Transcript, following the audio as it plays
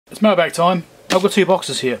It's mailbag time. I've got two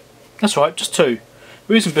boxes here. That's right, just two.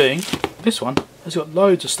 Reason being, this one has got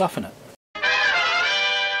loads of stuff in it.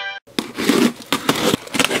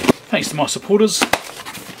 Thanks to my supporters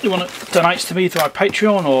who want to donate to me through my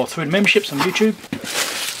Patreon or through the memberships on YouTube.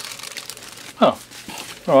 Oh,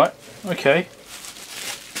 alright, okay.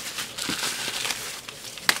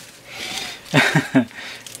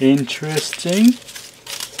 Interesting.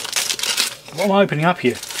 What am I opening up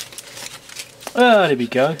here? Ah, there we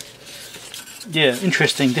go. Yeah,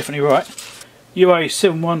 interesting, definitely right.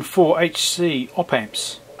 DS2104 op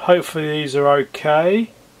amps. Hopefully these are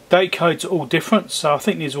okay. Date codes are all different, so I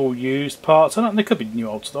think these are all used parts. I don't. They could be new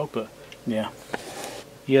old stock, but yeah.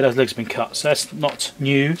 Yeah, those legs have been cut, so that's not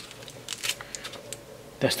new.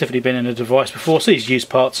 That's definitely been in a device before. So these used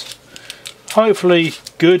parts. Hopefully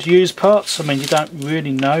good used parts. I mean, you don't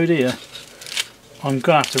really know, do you? I'm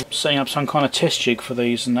going to have to set up some kind of test jig for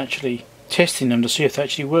these and actually testing them to see if they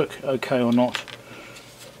actually work okay or not.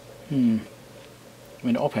 I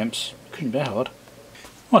mean, op amps couldn't be hard.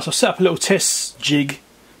 Right, so I've set up a little test jig.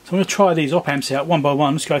 So I'm going to try these op amps out one by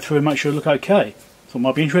one. Let's go through and make sure they look okay. Thought it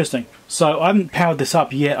might be interesting. So I haven't powered this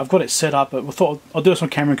up yet. I've got it set up, but I thought I'll do this on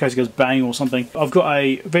camera in case it goes bang or something. I've got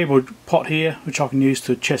a variable pot here which I can use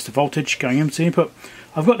to test the voltage going into the input.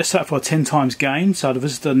 I've got this set up for a 10 times gain, so the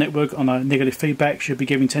visitor network on a negative feedback should be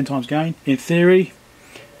giving 10 times gain in theory.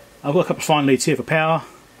 I've got a couple of fine leads here for power,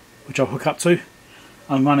 which I'll hook up to.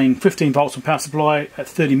 I'm running 15 volts on power supply at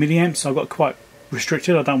 30 milliamps, so I've got quite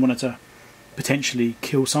restricted. I don't want it to potentially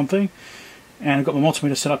kill something. And I've got my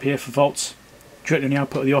multimeter set up here for volts directly on the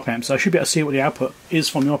output of the op amp, so I should be able to see what the output is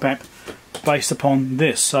from the op amp based upon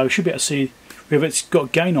this. So I should be able to see whether it's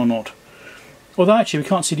got gain or not. Although actually we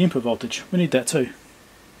can't see the input voltage. We need that too.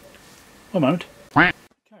 One moment. Okay,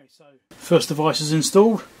 so first device is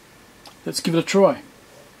installed. Let's give it a try.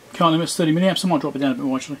 Current limit's 30 milliamps. I might drop it down a bit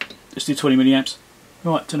more actually. Let's do 20 milliamps.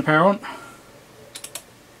 Right, turn the power on.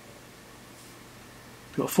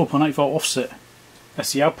 We've got a 4.8 volt offset.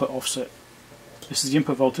 That's the output offset. This is the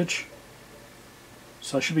input voltage.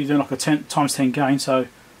 So I should be doing like a 10 times 10 gain. So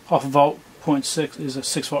half a volt, 0.6 is a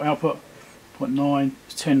 6 volt output. 0.9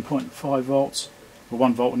 is 10.5 volts, or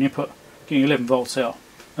 1 volt on the input. Getting 11 volts out.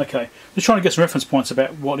 Okay, just trying to get some reference points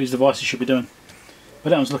about what these devices should be doing. But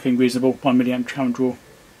that one's looking reasonable. 1 milliamp current draw.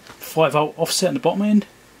 5 volt offset in the bottom end.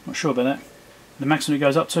 Not sure about that. The maximum it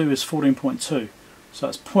goes up to is 14.2. So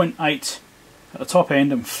that's 0.8 at the top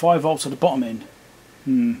end and 5 volts at the bottom end.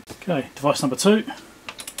 Okay, device number 2.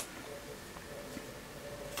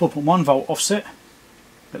 4.1 volt offset.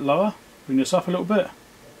 A bit lower. Bring this up a little bit.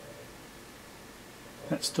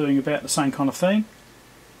 That's doing about the same kind of thing.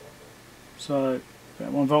 So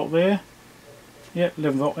about 1 volt there. Yep,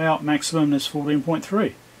 11 volt out. Maximum is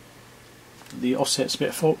 14.3. The offset's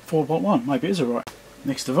about 4.1. Maybe it is alright.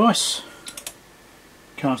 Next device.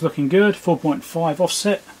 Current's looking good. 4.5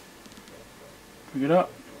 offset. Bring it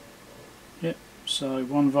up. Yep. So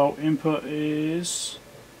 1 volt input is.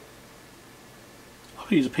 I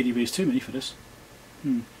could use a PDB. It's too many for this.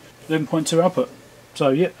 11.2 output. So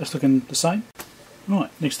yeah, that's looking the same.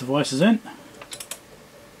 Right. Next device is in.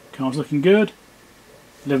 Current's looking good.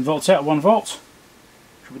 11 volts out. 1 volt.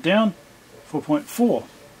 Drop it down. 4.4.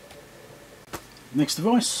 Next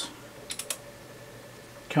device.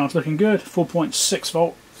 Current's looking good. 4.6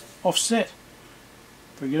 volt offset.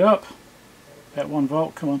 Bring it up. About 1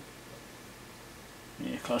 volt. Come on.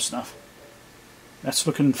 Yeah, close enough. That's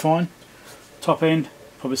looking fine. Top end,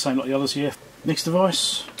 probably the same like the others here. Next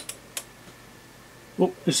device.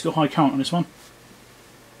 Oh, this has got high current on this one.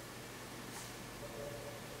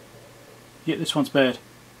 Yeah, this one's bad.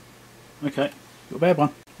 Okay, got a bad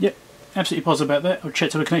one. Yep, absolutely positive about that. I'll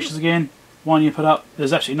check all the connections again. Wind the input up.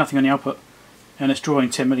 There's absolutely nothing on the output, and it's drawing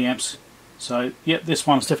 10 milliamps. So, yep, this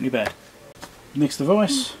one's definitely bad. Next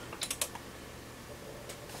device.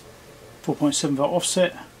 4.7 volt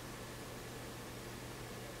offset.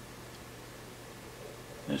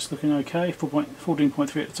 That's looking okay. 14.3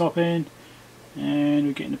 at the top end, and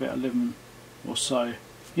we're getting about 11 or so.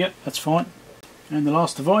 Yep, that's fine. And the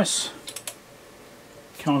last device.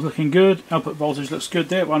 Current's looking good. Output voltage looks good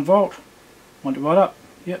there. 1 volt. Wind it right up.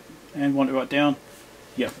 Yep. And wind it right down.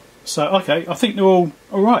 Yep. So okay, I think they're all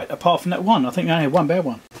alright apart from that one. I think I only had one bad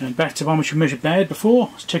one. And back to one which we measured bad before.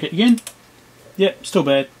 Let's check it again. Yep, still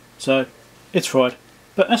bad. So it's fried.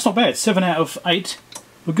 But that's not bad. 7 out of 8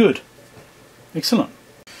 were good. Excellent.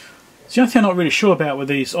 So the only thing I'm not really sure about with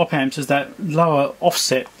these op amps is that lower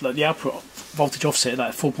offset, like the output voltage offset,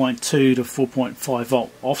 that 4.2 to 4.5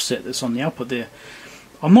 volt offset that's on the output there.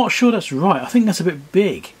 I'm not sure that's right. I think that's a bit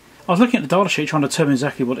big. I was looking at the data sheet trying to determine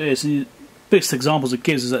exactly what it is, and biggest examples it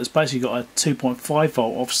gives is that it's basically got a 2.5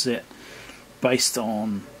 volt offset based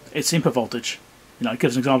on its input voltage. You know, it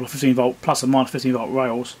gives an example of 15 volt plus and minus 15 volt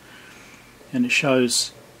rails, and it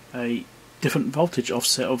shows a different voltage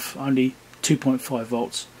offset of only 2.5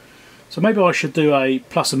 volts. So maybe I should do a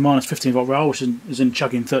plus and minus 15 volt rail, which is in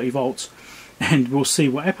chugging 30 volts, and we'll see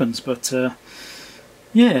what happens. But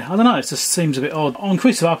yeah, I don't know, it just seems a bit odd. I'll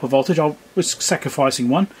increase the upper voltage, I was sacrificing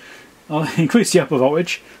one. I'll increase the upper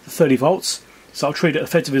voltage to 30 volts, so I'll treat it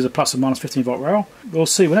effectively as a plus and minus 15 volt rail. We'll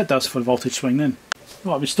see what that does for the voltage swing then.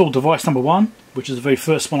 Right, I've installed device number 1, which is the very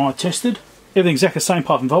first one I tested. Everything's exactly the same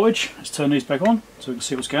apart from voltage. Let's turn these back on so we can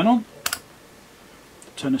see what's going on.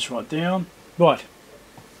 Turn this right down. Right,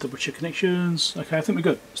 double check connections. Okay, I think we're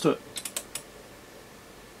good. Let's do it.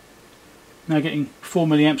 Now getting 4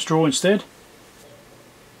 milliamps draw instead.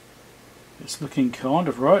 It's looking kind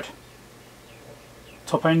of right.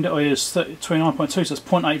 Top end is 29.2, so it's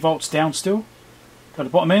 0.8 volts down still. Go to the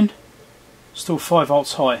bottom end, still 5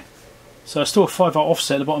 volts high. So still a 5 volt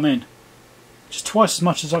offset at the bottom end. Which is twice as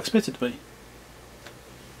much as I expected it to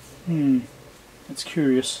be. That's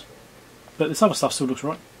curious. But this other stuff still looks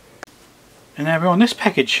right. And now we're on this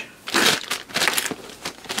package.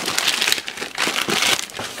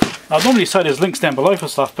 I'd normally say there's links down below for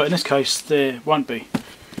stuff, but in this case there won't be.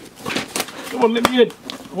 Come on, let me in.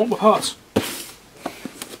 I want my parts.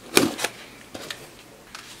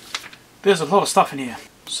 There's a lot of stuff in here.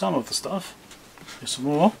 Some of the stuff. There's some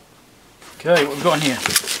more. Okay, what we've got in here?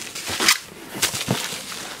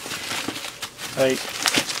 A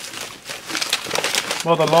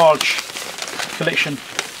rather large collection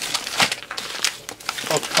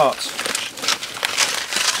of parts.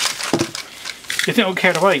 Do you think it'll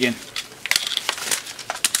carry it away again?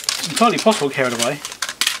 It's entirely possible to carry it away.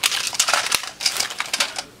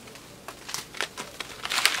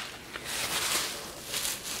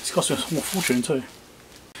 It's cost me a small fortune too.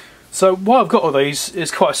 So what I've got of these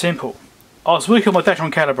is quite simple. I was working on my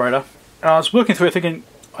Datron calibrator and I was working through it thinking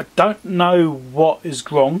I don't know what is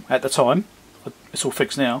wrong at the time. It's all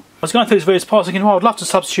fixed now. I was going through these various parts thinking, oh, I'd love to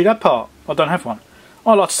substitute that part. I don't have one.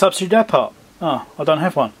 I'd like to substitute that part. Oh, I don't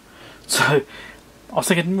have one. So I was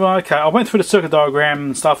thinking, well, okay, I went through the circuit diagram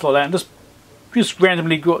and stuff like that and just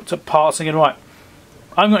randomly got to parts thinking, right,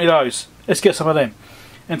 I haven't got any of those. Let's get some of them.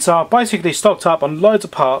 And so I basically stocked up on loads of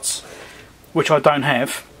parts which I don't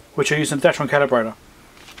have, which I use in the Datron calibrator.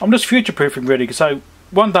 I'm just future-proofing really, so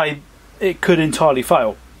one day it could entirely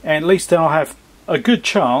fail, and at least then I'll have a good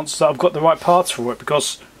chance that I've got the right parts for it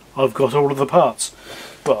because I've got all of the parts.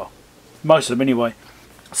 Well, most of them anyway.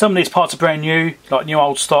 Some of these parts are brand new, like new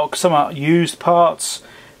old stock. Some are used parts.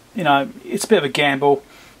 You know, it's a bit of a gamble,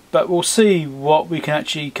 but we'll see what we can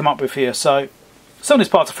actually come up with here. So some of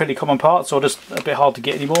these parts are fairly common parts, or just a bit hard to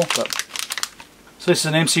get anymore. But so this is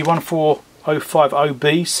an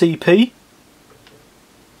MC14050B CP.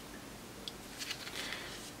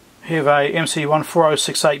 We have a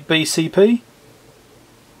MC14068B CP.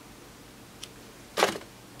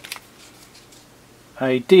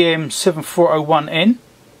 A DM7401N.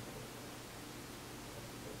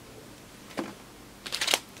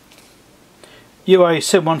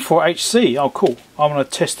 UA714HC. Oh cool, I want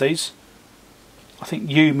to test these. I think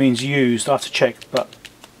U means used, I have to check, but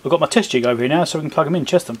I've got my test jig over here now so we can plug them in,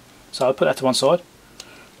 test them. So I'll put that to one side.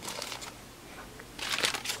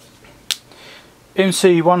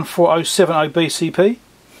 MC14070B CP.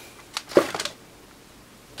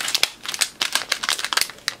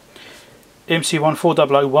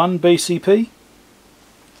 MC14001 BCP.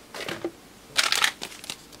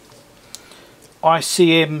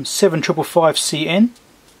 ICM7555CN,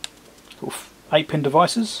 8-pin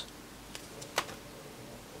devices.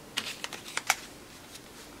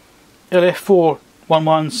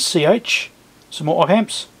 LF411CH, some more op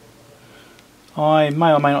amps. I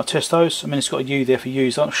may or may not test those. I mean, it's got a U there for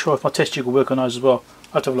use. I'm not sure if my test jig will work on those as well.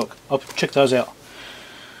 I'll have to have a look. I'll check those out.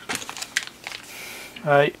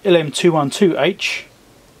 LM212H,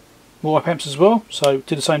 more op amps as well, so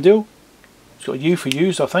do the same deal. It's got a U for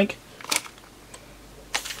used, I think.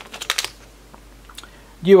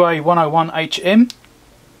 UA101HM,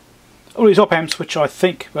 all these op amps which I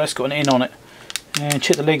think, well, that's got an N on it. And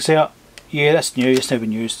check the legs out. Yeah, that's new, it's never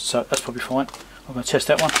been used, so that's probably fine. I'm going to test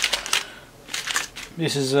that one.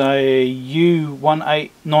 This is a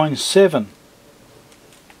U1897.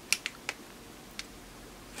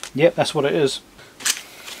 Yep, that's what it is.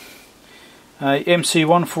 A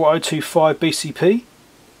MC14025 BCP.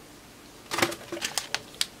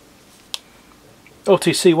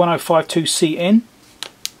 LTC1052CN.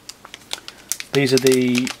 These are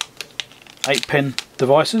the 8-pin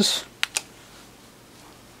devices.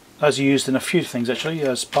 Those are used in a few things actually,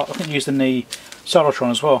 as part, I think used in the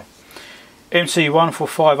Datron as well.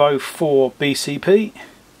 MC14504 BCP,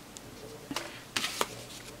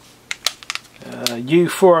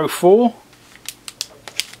 U404,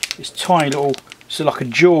 this tiny little, it's like a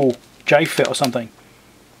dual JFET or something,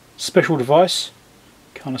 special device,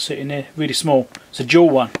 kind of sit in there, really small, it's a dual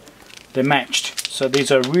one, they're matched, so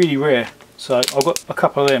these are really rare, so I've got a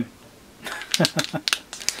couple of them. I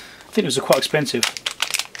think those are quite expensive,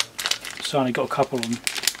 so I only got a couple of them.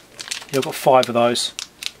 Yeah, I've got 5 of those.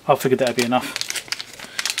 I figured that'd be enough.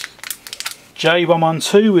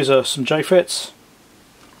 J112 is some JFETs.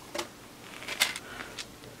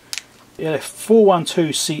 Yeah,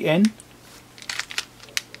 412CN,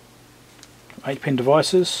 8-pin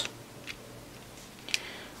devices.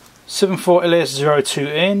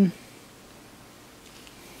 74LS02N.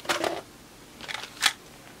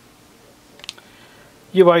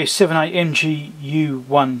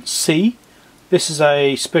 UA78MGU1C. This is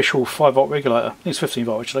a special 5-volt regulator. I think it's 15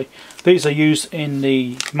 volt actually. These are used in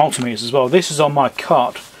the multimeters as well. This is on my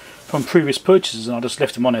cart from previous purchases, and I just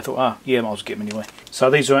left them on there. I thought, yeah, I might as well get them anyway. So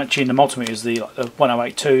these are actually in the multimeters, the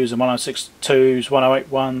 1082s and 1062s,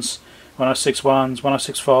 108s, 1061s,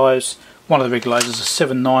 1065s. One of the regulators is a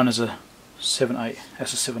 79 as a 78.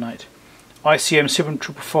 That's a 78. ICM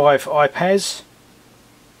 7555 IPAS.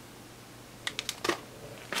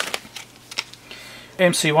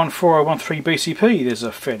 MC14013 BCP, there's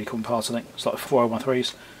a fairly common part, I think. It's like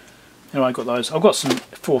 4013s. Anyway, I got those. I've got some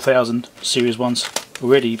 4000 series ones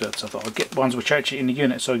already, but I thought I'd get ones which are actually in the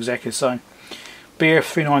unit, so exactly the same.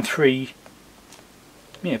 BF393,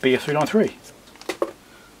 yeah, BF393.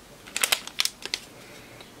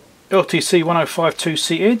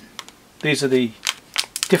 LTC1052CN, these are the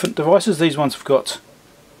different devices. These ones have got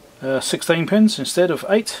 16 pins instead of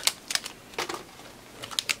 8.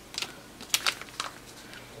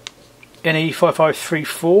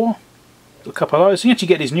 NE5534, a couple of those. You can actually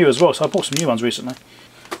get these new as well, so I bought some new ones recently.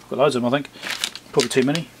 I've got loads of them, I think. Probably too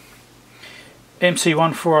many.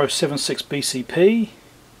 MC14076 BCP.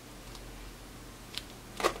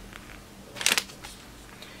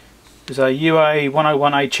 There's a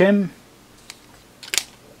UA101HM.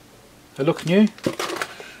 They look new.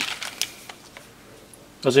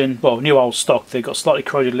 As in, well, new old stock. They've got slightly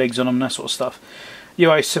corroded legs on them and that sort of stuff.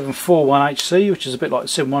 UA741HC, which is a bit like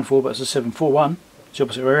 714, but it's a 741. It's the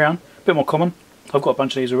opposite way around. A bit more common. I've got a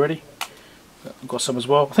bunch of these already. I've got some as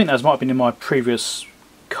well. I think those might have been in my previous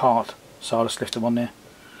cart, so I just left them on there.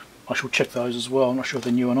 I shall check those as well. I'm not sure if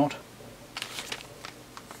they're new or not.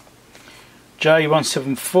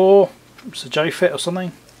 J174, it's a JFET or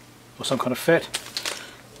something, or some kind of FET.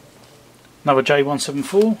 Another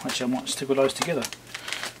J174. Actually, I might stick with those together.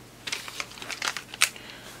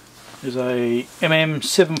 There's a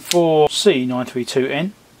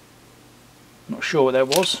MM74C932N. Not sure what that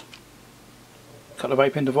was. A couple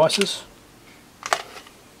of 8-pin devices.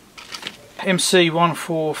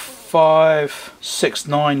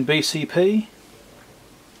 MC14569 BCP.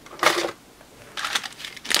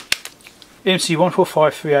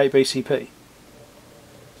 MC14538 BCP.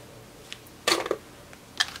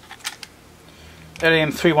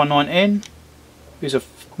 LM319N. These are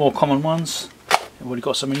more common ones. I've already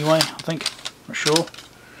got some anyway, I think. Not sure.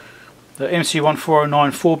 The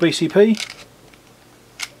MC14094 BCP.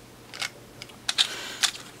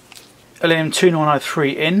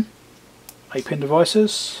 LM2903N. 8-pin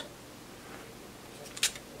devices.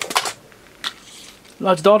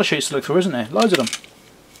 Loads of data sheets to look through, isn't there? Loads of them.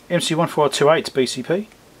 MC14028 BCP.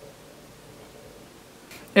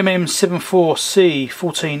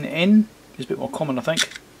 MM74C14N is a bit more common, I think.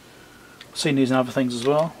 I've seen these in other things as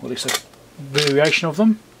well, or at least a variation of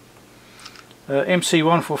them.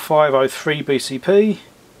 MC14503 BCP.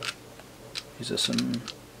 These are some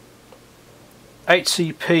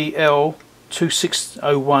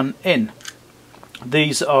HCPL2601N.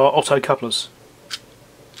 These are auto couplers.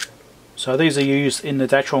 So these are used in the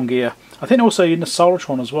Datron gear. I think also in the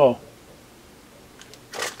Siglent as well.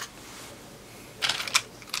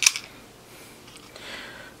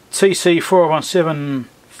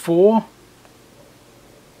 TC40174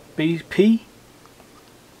 BP.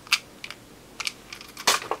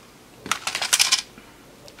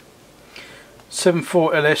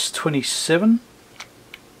 '74LS27.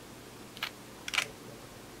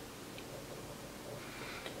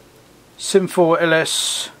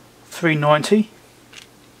 '74LS390.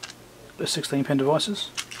 The 16-pin devices.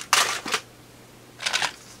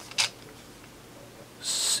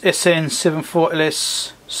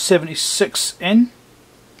 SN74LS76N.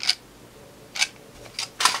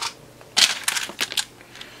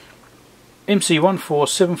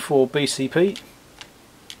 MC1474 BCP.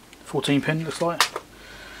 14 pin looks like.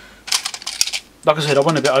 Like I said, I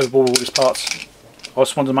went a bit overboard with all these parts. I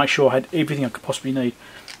just wanted to make sure I had everything I could possibly need.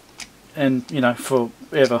 And, you know,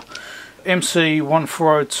 forever.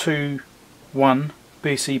 MC14021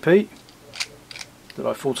 BCP. They're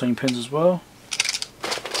like 14 pins as well.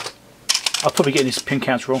 I'll probably get this pin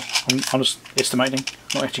counts wrong. I'm just estimating,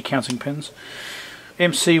 not actually counting pins.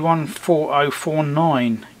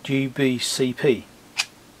 MC14049 GBCP.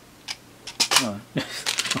 Oh,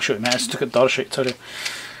 I'm sure it matters. Look at the data sheet, tell you.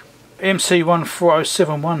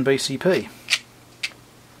 MC14071 BCP.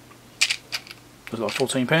 There's like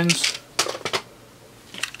 14 pins.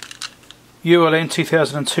 ULN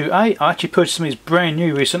 2002A. I actually purchased these brand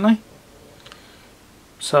new recently,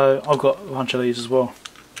 so I've got a bunch of these as well.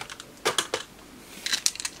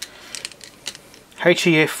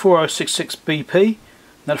 HEF 4066 BP.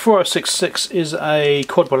 Now the 4066 is a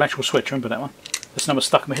quad bilateral switch, remember that one? This number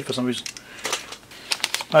stuck in my head for some reason.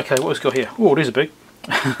 Okay, what has got here? Oh, these are big.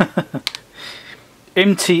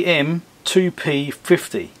 MTM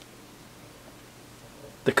 2P50.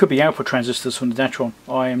 There could be output transistors from the Datron,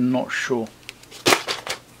 I am not sure.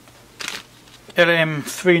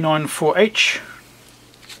 LM394H.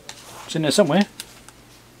 It's in there somewhere.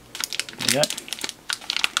 There you go. A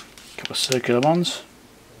couple of circular ones.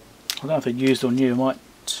 I don't know if they're used or new, I might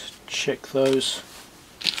check those.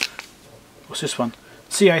 What's this one?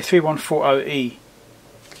 CA3140E.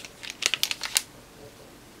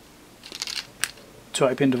 2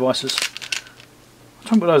 8-pin devices. I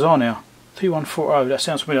don't know what those are now. 3140, that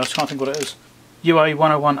sounds familiar, I just can't think what it is.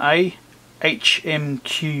 UA101A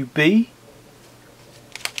HMQB.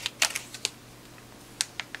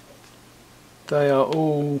 They are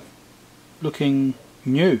all looking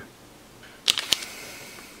new.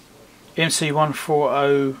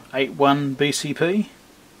 MC14081 BCP.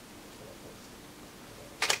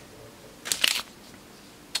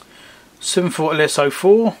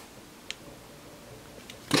 LS04.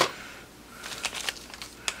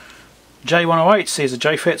 J108s, these are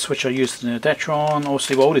JFETs which are used in the Datron.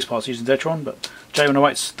 Obviously, well, all these parts are used in Datron, but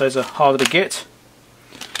J108s, those are harder to get.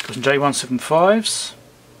 Got some J175s,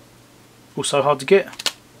 also hard to get.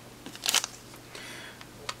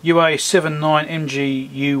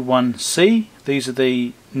 UA79MGU1C, these are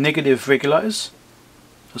the negative regulators.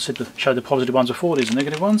 I said to show the positive ones before, these are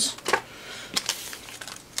negative ones.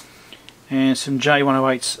 And some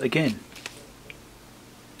J108s again.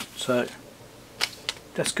 So,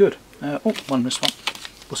 that's good. Oh, this one.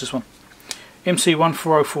 What's this one?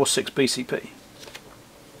 MC14046 BCP.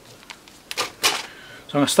 So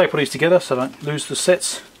I'm going to staple these together so I don't lose the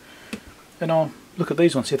sets. And I'll look at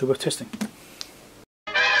these ones, see if they're worth testing.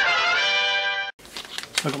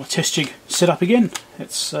 So I've got my test jig set up again.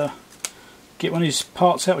 Let's get one of these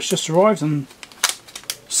parts out which just arrived and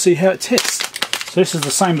see how it tests. So this is the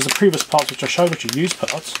same as the previous parts which I showed, which are used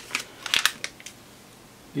parts.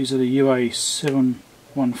 These are the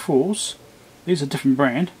UA714s. These are a different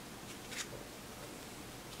brand.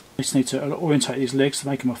 I just need to orientate these legs to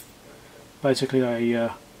make them basically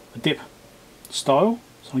a dip style.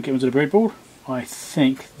 So I'm going to get them to the breadboard. I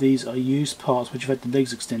think these are used parts which have had the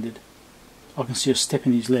legs extended. I can see a step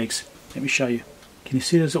in these legs. Let me show you. Can you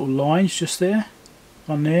see those little lines just there?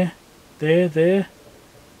 One there, there.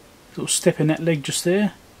 Little step in that leg just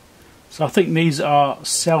there. So I think these are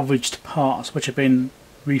salvaged parts which have been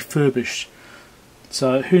refurbished.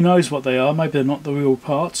 So who knows what they are, maybe they're not the real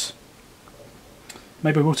parts.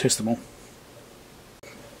 Maybe we'll test them all.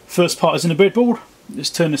 First part is in the breadboard. Let's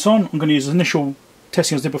turn this on. I'm going to use the initial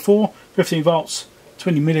testing as I did before. 15 volts,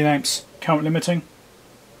 20 milliamps current limiting.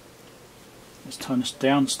 Let's turn this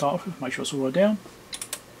down to start with, make sure it's all the way down.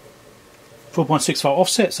 4.6 volt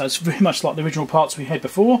offset, so it's very much like the original parts we had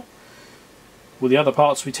before. With the other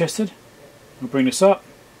parts we tested. We'll bring this up.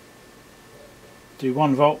 Do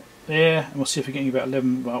 1 volt there, and we'll see if we're getting about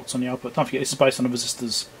 11 volts on the output. Don't forget, this is based on the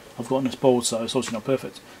resistors I've got on this board, so it's obviously not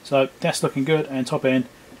perfect. So that's looking good, and top end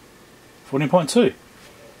 14.2.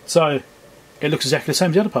 So it looks exactly the same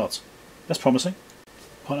as the other parts. That's promising.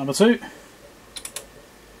 Point number 2.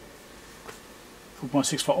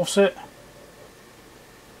 4.6 volt offset.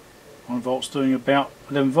 1 volt's doing about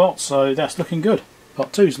 11 volts, so that's looking good.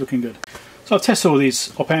 Part 2 is looking good. So I've tested all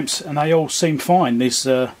these op amps and they all seem fine. These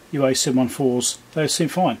UA714s, they seem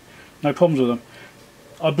fine. No problems with them.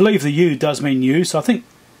 I believe the U does mean used, so I think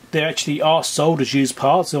they actually are sold as used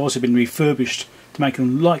parts. They've also been refurbished to make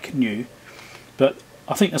them like new. But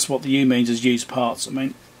I think that's what the U means, is used parts. I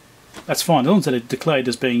mean, that's fine. As long as they're declared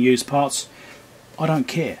as being used parts, I don't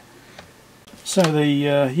care. So the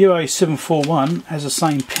UA741 has the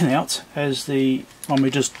same pinout as the one we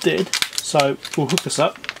just did. So we'll hook this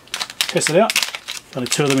up, test it out. Only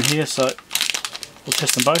 2 of them in here, so we'll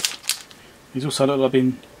test them both. These also look like they've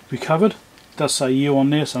been recovered. It does say U on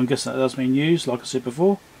there, so I'm guessing that does mean used, like I said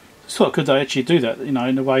before. It's quite good they actually do that, you know,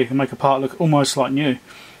 in a way you can make a part look almost like new.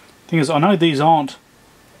 Thing is, I know these aren't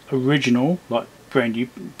original, like brand new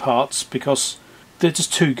parts, because they're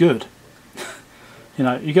just too good. You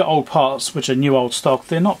know, you get old parts which are new old stock,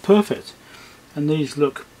 they're not perfect. And these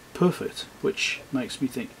look perfect, which makes me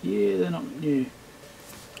think, yeah, they're not new.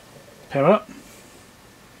 Power it up.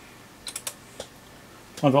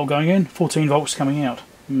 1 volt going in, 14 volts coming out.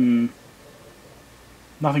 Nothing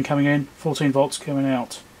coming in, 14 volts coming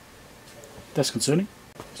out. That's concerning.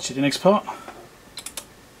 Let's check the next part.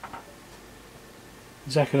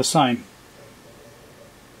 Exactly the same.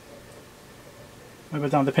 Maybe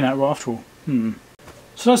I've done the pin out right after all.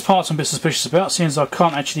 So those parts I'm a bit suspicious about, seeing as I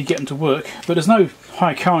can't actually get them to work. But there's no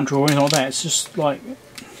high current draw or anything like that. It's just like,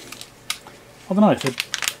 I don't know if they're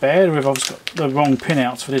bad or if I've just got the wrong pin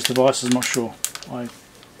outs for these devices. I'm not sure.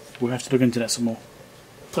 We'll have to look into that some more.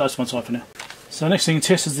 Put that to one side for now. So the next thing to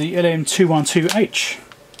test is the LM212H.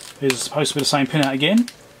 It's supposed to be the same pin out again.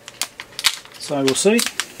 So we'll see.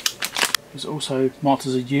 It's also marked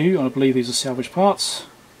as a U, and I believe these are salvage parts.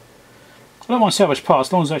 I don't mind salvage parts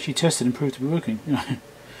as long as they're actually tested and proved to be working. You know.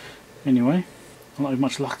 Anyway, I'm not having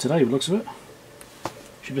much luck today with the looks of it.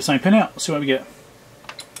 Should be the same pin out. Let's see what we get.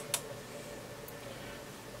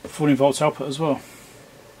 14 volts output as well.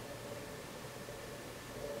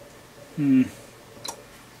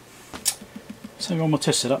 So one more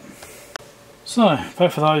test setup. So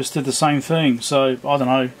both of those did the same thing. So I don't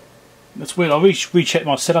know. It's weird. I rechecked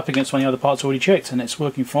my setup against one of the other parts already checked, and it's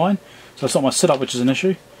working fine. So it's not my setup which is an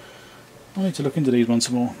issue. I need to look into these ones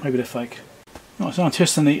some more. Maybe they're fake. Right, so I'm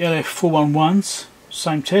testing the LF411s.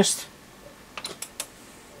 Same test.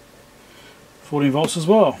 14 volts as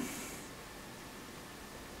well.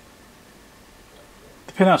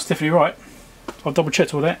 The pin out's definitely right. I've double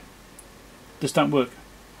checked all that. This don't work.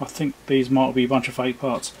 I think these might be a bunch of fake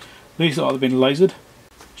parts. These look like they've been lasered.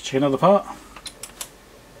 Let's check another part.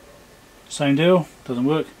 Same deal. Doesn't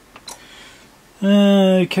work.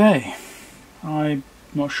 Okay. I'm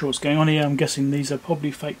not sure what's going on here. I'm guessing these are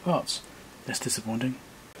probably fake parts. That's disappointing.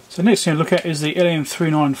 So next thing to look at is the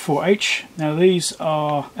LM394H. Now these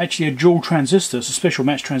are actually a dual transistor. It's a special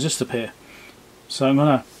match transistor pair. So I'm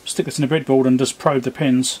going to stick this in the breadboard and just probe the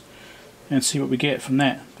pins and see what we get from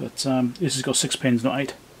that. But this has got 6 pins, not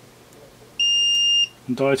 8.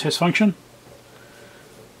 And diode test function.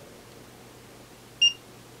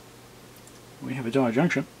 We have a diode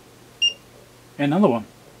junction. And another one.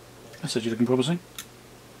 That's actually looking promising.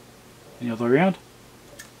 And the other way around.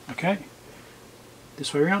 Okay.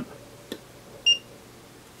 This way around.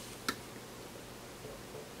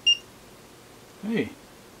 Hey,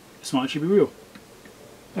 this might actually be real.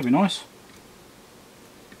 That'd be nice.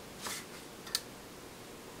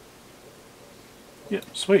 Yep,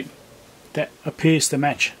 sweet. That appears to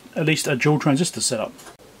match at least a dual transistor setup.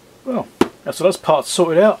 Well, that's all those parts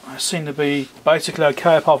sorted out. They seem to be basically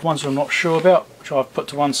okay, apart from ones I'm not sure about, which I've put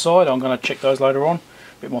to one side. I'm going to check those later on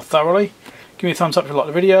a bit more thoroughly. Give me a thumbs up if you like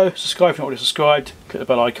the video, subscribe if you're not already subscribed, click the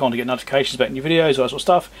bell icon to get notifications about new videos, all that sort of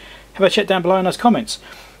stuff. Have a check down below in those comments.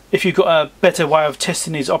 If you've got a better way of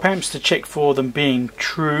testing these op amps to check for them being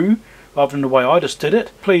true, rather than the way I just did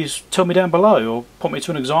it, please tell me down below or put me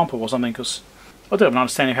to an example or something, because I don't have an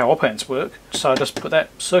understanding of how op amps work. So I just put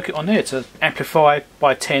that circuit on there to amplify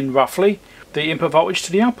by 10 roughly the input voltage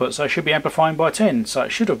to the output, so it should be amplifying by 10, so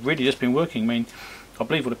it should have really just been working. I mean, I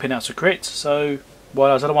believe all the pinouts are correct, so why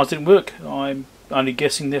those other ones didn't work, I'm only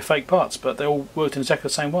guessing they're fake parts, but they all worked in exactly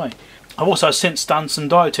the same way. I've also since done some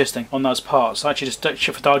diode testing on those parts. I actually just checked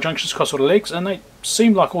for diode junctions across all the legs, and they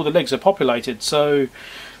seem like all the legs are populated, so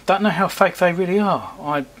don't know how fake they really are.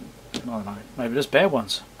 I don't know, maybe just bad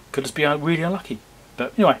ones. Could just be really unlucky.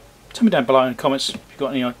 But anyway, tell me down below in the comments if you've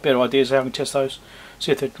got any better ideas how I can test those,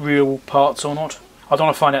 see if they're real parts or not. I don't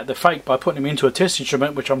want to find out they're fake by putting them into a test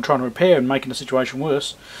instrument which I'm trying to repair and making the situation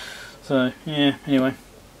worse. So yeah, anyway,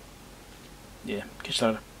 yeah, catch you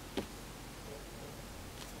later.